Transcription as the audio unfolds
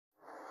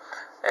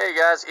Hey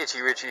guys,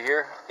 itchyrichie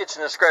here.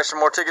 Itching to scratch some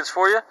more tickets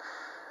for you.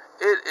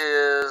 It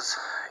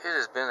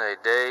has been a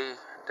day.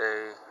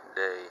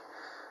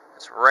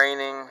 It's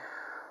raining,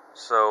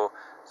 so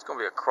it's going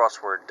to be a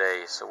crossword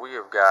day. So we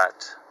have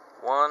got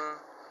 1,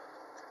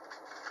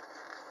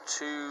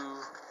 2,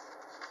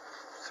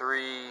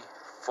 3,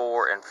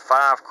 4, and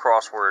 5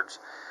 crosswords.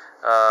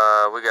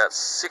 We got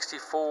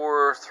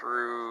 64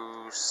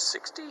 through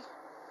 60.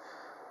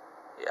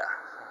 Yeah,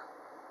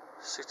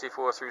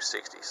 64 through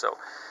 60. So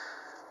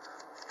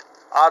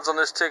odds on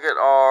this ticket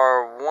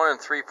are 1 in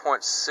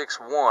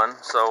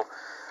 3.61, so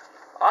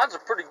odds are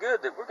pretty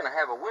good that we're going to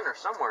have a winner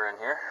somewhere in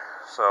here.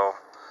 So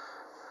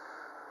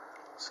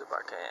let's see if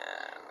I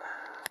can.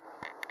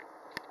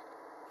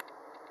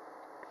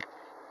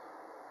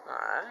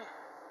 Alright,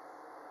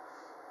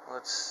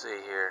 let's see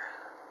here.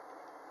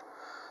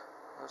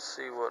 Let's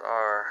see what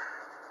our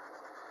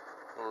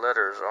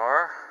letters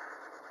are.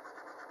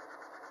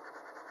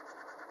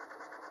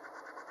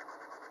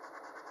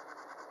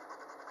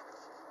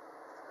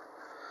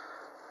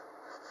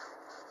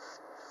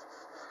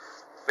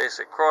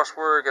 Basic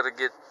crossword, got to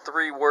get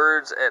 3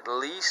 words at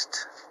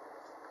least.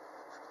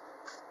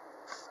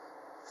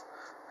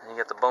 And you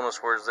got the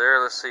bonus words there.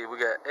 Let's see, we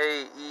got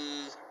A,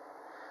 E,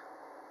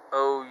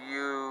 O,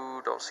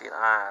 U, don't see an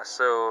I.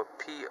 So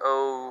P,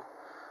 O,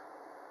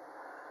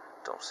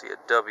 don't see a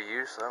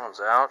W, so that one's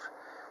out.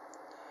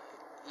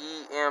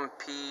 E, M,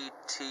 P,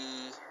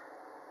 T,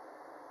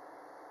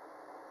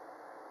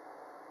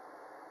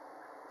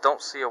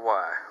 don't see a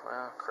Y.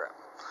 Well, crap.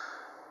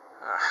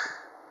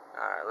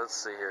 Alright, let's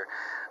see here.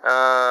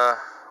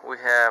 We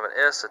have an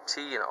S, a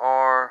T, an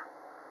R.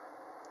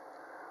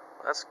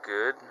 That's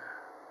good.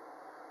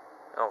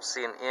 I don't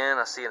see an N,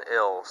 I see an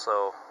L.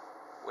 So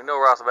we know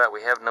right off the bat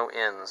we have no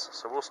N's.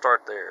 So we'll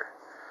start there.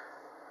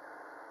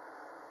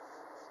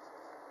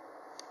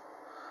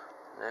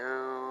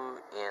 No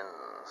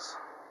N's.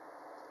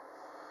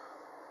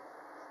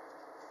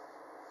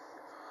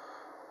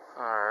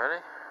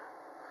 Alrighty.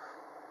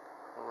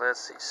 Let's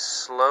see.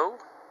 Slow.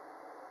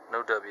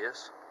 No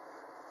W's.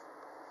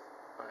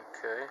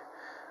 Okay.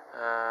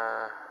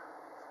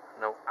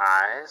 No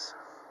I's.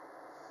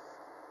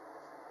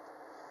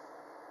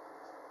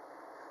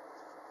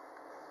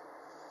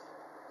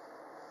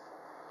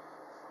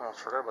 I almost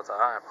forgot about the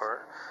I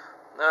part.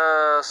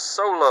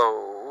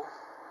 Solo.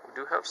 We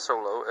do have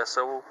solo.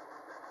 S-O-L-O.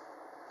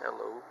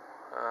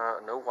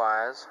 No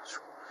Y's.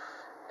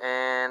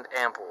 And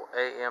ample.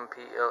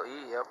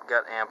 A-M-P-L-E. Yep,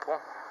 got ample.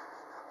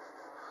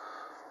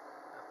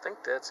 I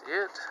think that's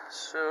it.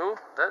 So,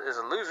 that is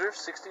a loser.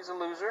 60's a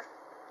loser.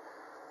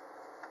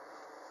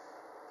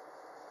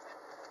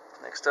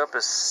 Next up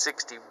is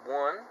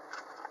 61.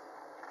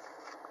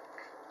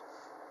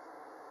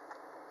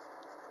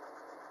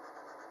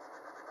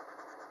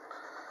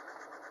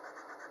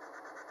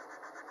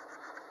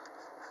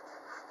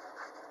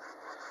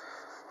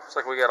 Looks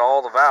like we got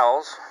all the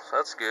vowels, so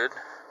that's good.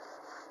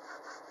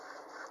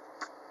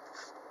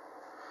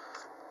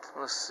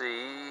 Let's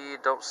see,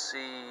 don't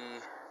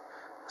see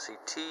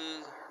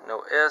T,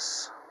 no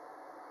S,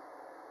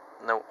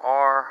 no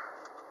R.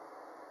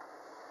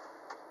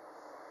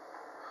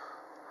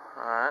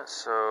 Alright,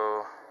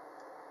 so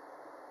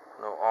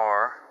no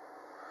R,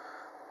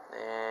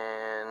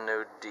 and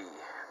no D.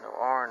 No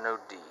R, no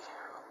D.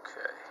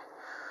 Okay,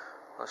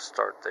 let's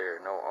start there.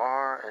 No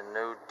R and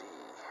no D.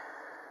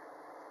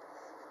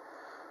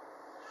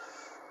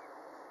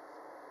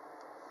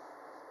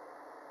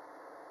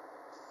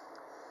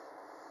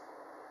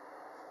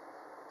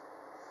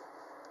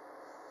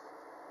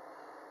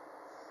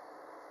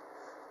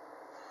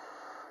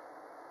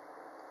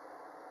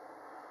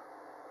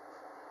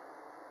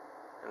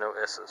 No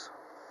S's.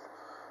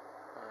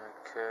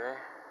 Okay.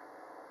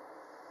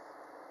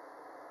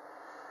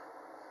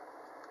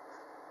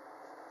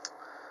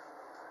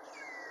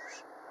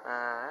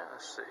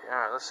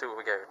 Alright, let's see what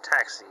we got here.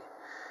 Taxi.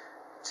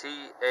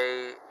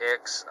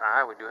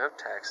 T-A-X-I. We do have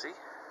taxi.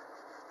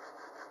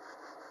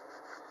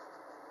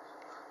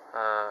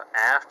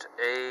 Aft.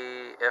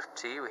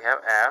 A-F-T. We have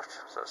aft.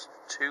 So that's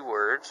 2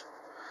 words.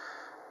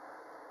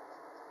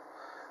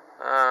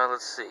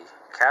 Let's see.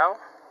 Cow.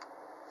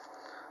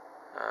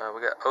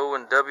 We got O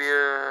and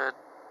W.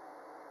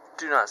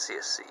 Do not see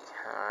a C.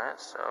 Alright,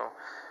 so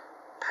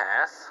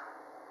path.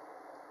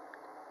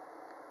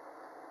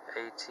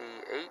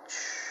 A-T-H.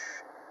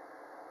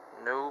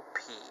 No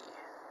P.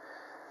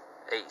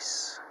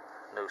 Ace.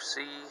 No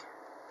C.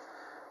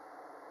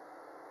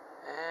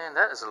 And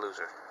that is a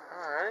loser.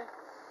 Alright.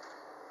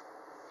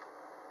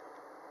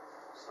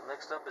 So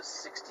next up is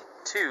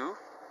 62.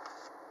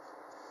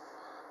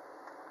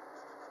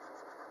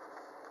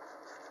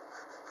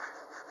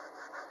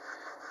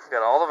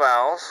 Got all the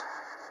vowels.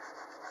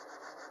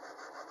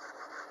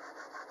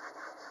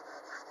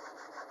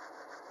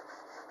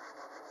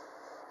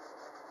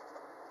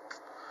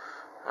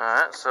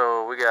 Alright,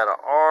 so we got a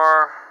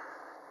R,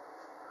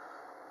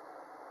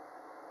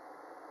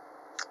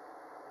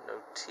 no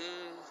T,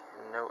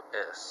 and no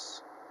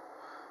S.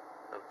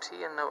 No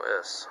T and no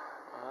S.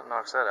 Well, that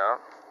knocks that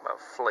out.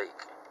 About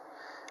flake.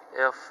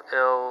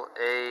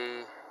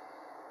 F-L-A-K-E.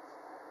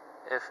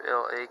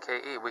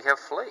 We have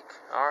flake.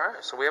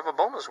 Alright, so we have a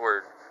bonus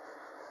word.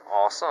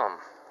 Awesome.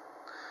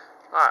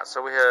 Alright,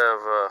 so we have,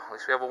 at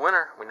least we have a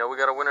winner. We know we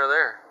got a winner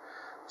there.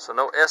 So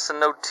no S and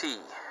no T.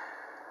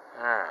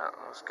 Alright,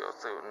 let's go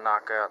through and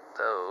knock out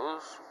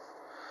those.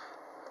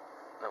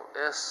 No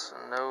S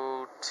and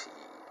no T.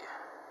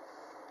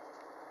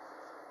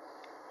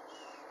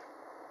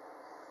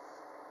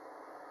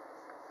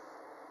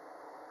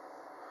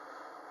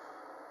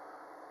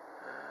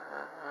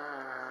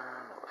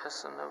 No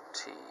S and no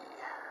T.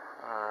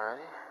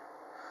 Alrighty.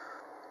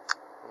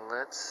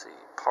 Let's see.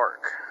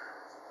 Park.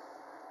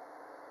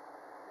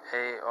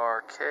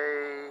 A-R-K.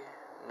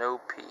 No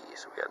P.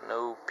 So we got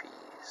no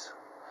P's.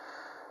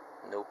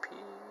 No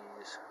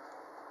P's.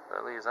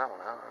 That leaves that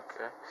one out.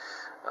 Okay.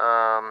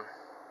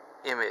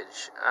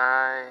 Image.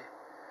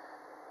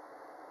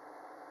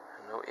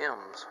 No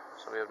M's.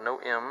 So we have no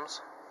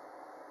M's.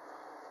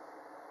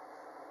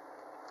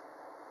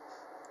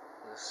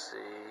 Let's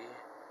see.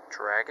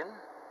 Dragon.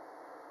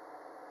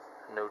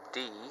 No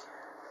D.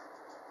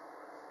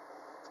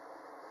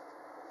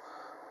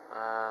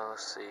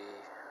 Let's see.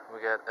 We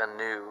got a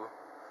new.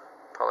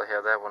 Probably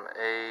have that one.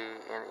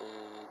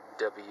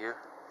 A-N-E-W.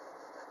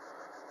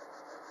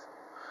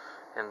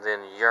 And then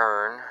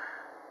yearn.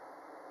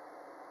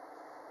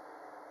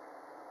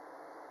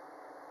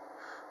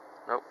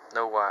 Nope,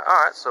 no Y.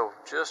 Alright, so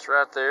just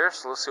right there.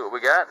 So let's see what we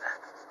got.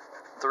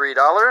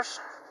 $3. Is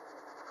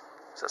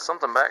that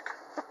something back?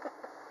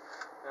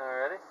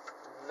 Alrighty.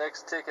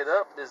 Next ticket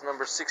up is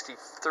number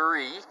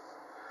 63.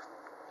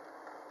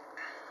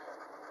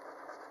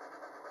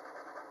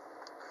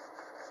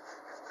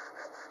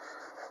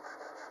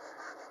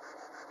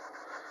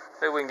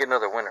 Maybe we can get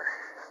another winner.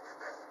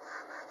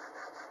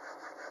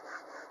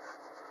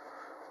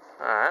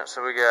 Alright,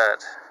 so we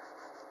got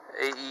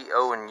A, E,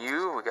 O, and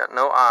U. We got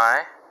no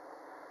I.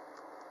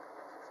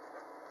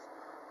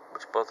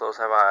 Which both those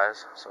have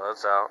I's, so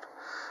that's out.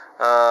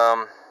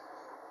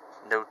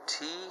 No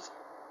T.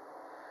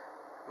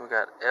 We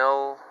got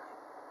L,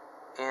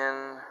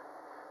 N.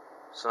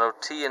 So no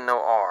T and no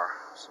R.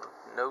 So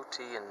no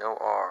T and no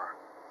R.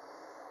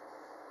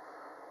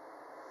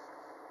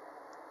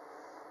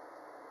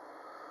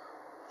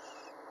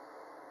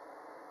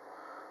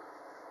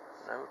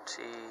 No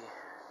T,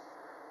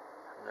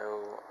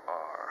 no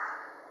R.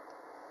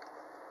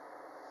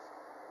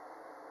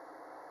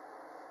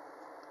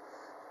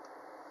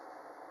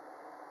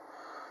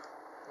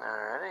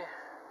 Alrighty.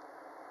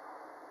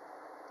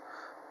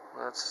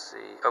 Let's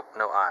see. Oh,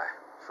 no I.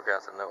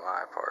 Forgot the no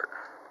I part.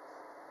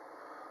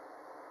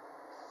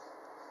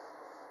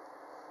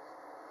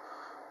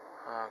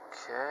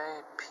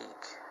 Okay.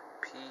 Peak.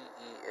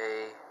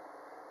 P-E-A-K.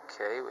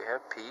 We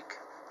have peak.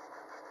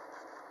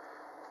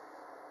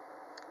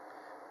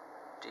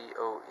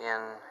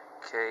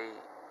 D-O-N-K-E.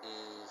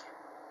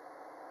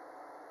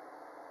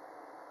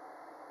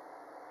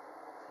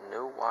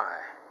 No Y.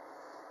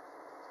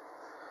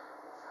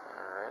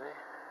 Alrighty.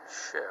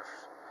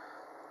 Shift.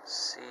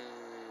 C-E-F.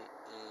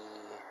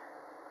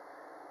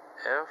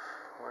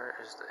 Where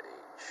is the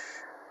H?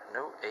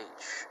 No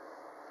H.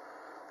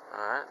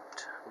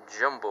 Alright.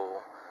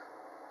 Jumble.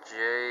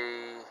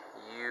 J-U-M.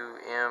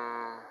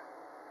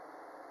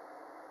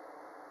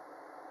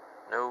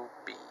 No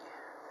B.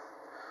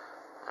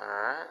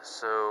 Alright,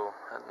 so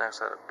that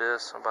knocks out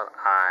abyss. How about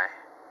I?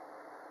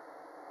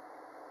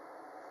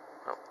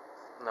 Nope.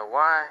 No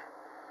Y.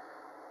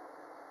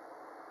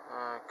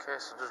 Okay,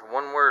 so just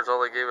one word is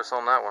all they gave us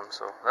on that one,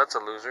 so that's a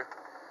loser.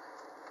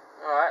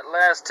 Alright,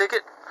 last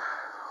ticket.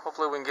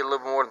 Hopefully we can get a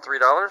little more than $3.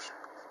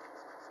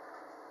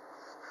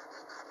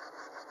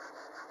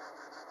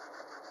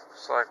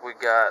 Looks like we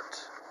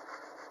got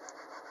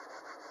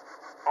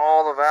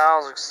all the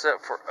vowels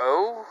except for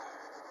O.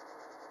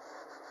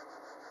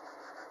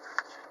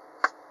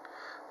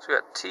 So we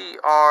got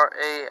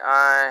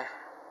T-R-A-I,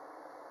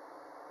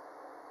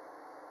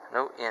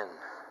 no N.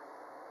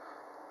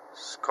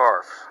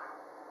 Scarf.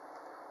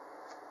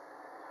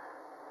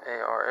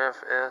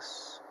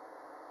 A-R-F-S,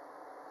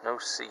 no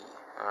C.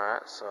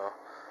 Alright, so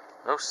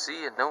no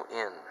C and no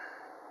N.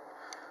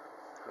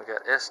 We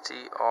got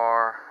S-T-R-L.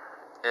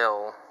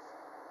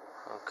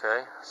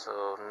 Okay,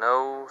 so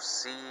no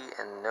C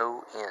and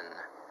no N.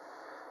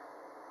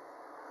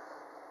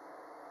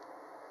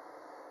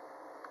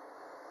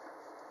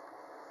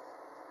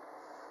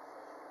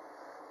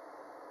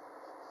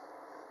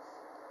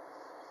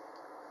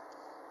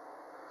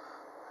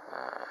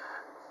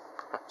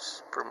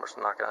 Just pretty much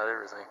knocking out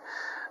everything.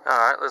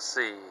 Alright, let's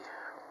see.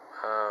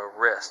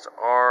 Rest.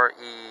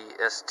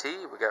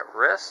 R-E-S-T. We got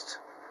rest.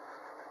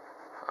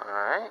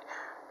 Alright.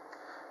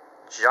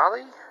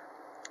 Jolly.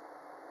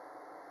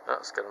 Oh,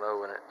 it's got an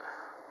O in it.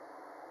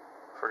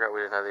 Forgot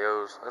we didn't have the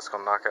O's. That's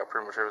going to knock out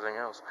pretty much everything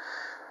else.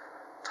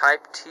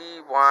 Type.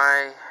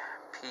 T-Y-P-E.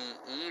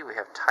 We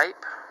have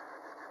type.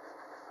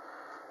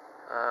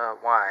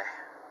 Y.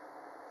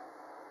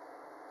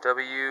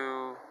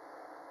 W-Y.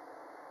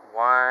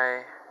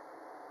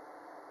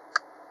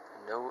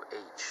 No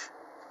H.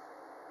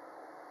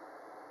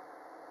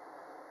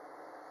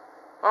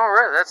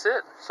 Alright, that's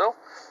it. So,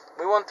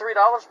 we won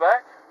 $3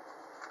 back.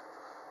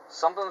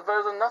 Something's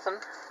better than nothing.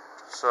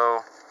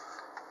 So,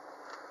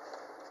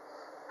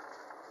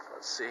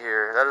 let's see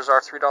here. That is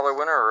our $3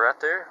 winner right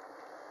there.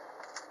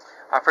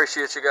 I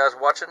appreciate you guys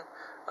watching.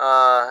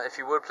 If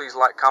you would, please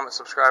like, comment,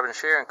 subscribe, and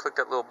share, and click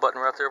that little button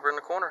right there over in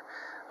the corner.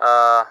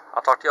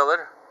 I'll talk to y'all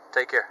later.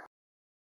 Take care.